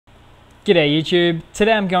G'day YouTube.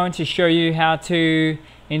 Today I'm going to show you how to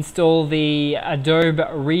install the Adobe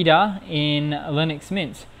Reader in Linux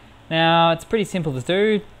Mint. Now it's pretty simple to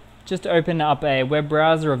do. Just open up a web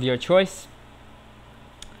browser of your choice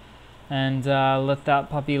and let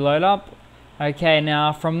that puppy load up. Okay,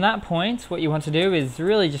 now from that point what you want to do is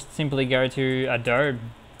really just simply go to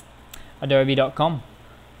adobe.com,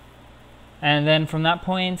 and then from that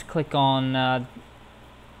point click on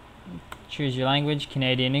choose your language,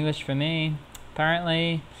 Canadian English for me,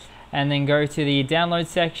 apparently, and then go to the download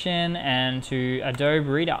section and to Adobe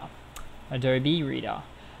Reader.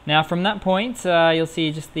 Now from that point, you'll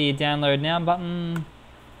see just the download now button.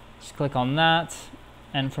 Just click on that,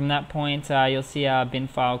 and from that point, you'll see our bin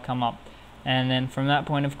file come up. And then from that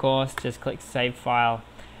point, of course, just click Save File.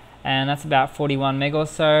 And that's about 41 meg or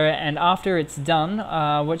so, and after it's done,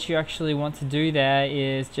 what you actually want to do there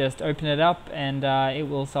is just open it up and it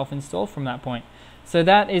will self-install from that point. So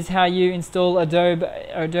that is how you install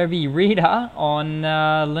Adobe Reader on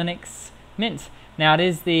Linux Mint. Now it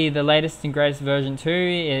is the latest and greatest version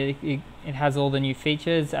too. It has all the new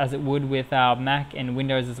features as it would with Mac and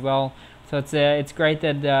Windows as well. So it's great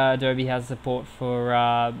that Adobe has support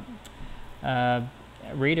for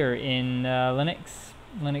Reader in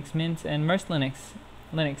Linux Mint, and most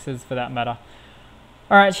Linuxes for that matter.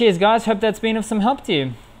 Alright, cheers guys, hope that's been of some help to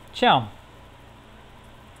you. Ciao.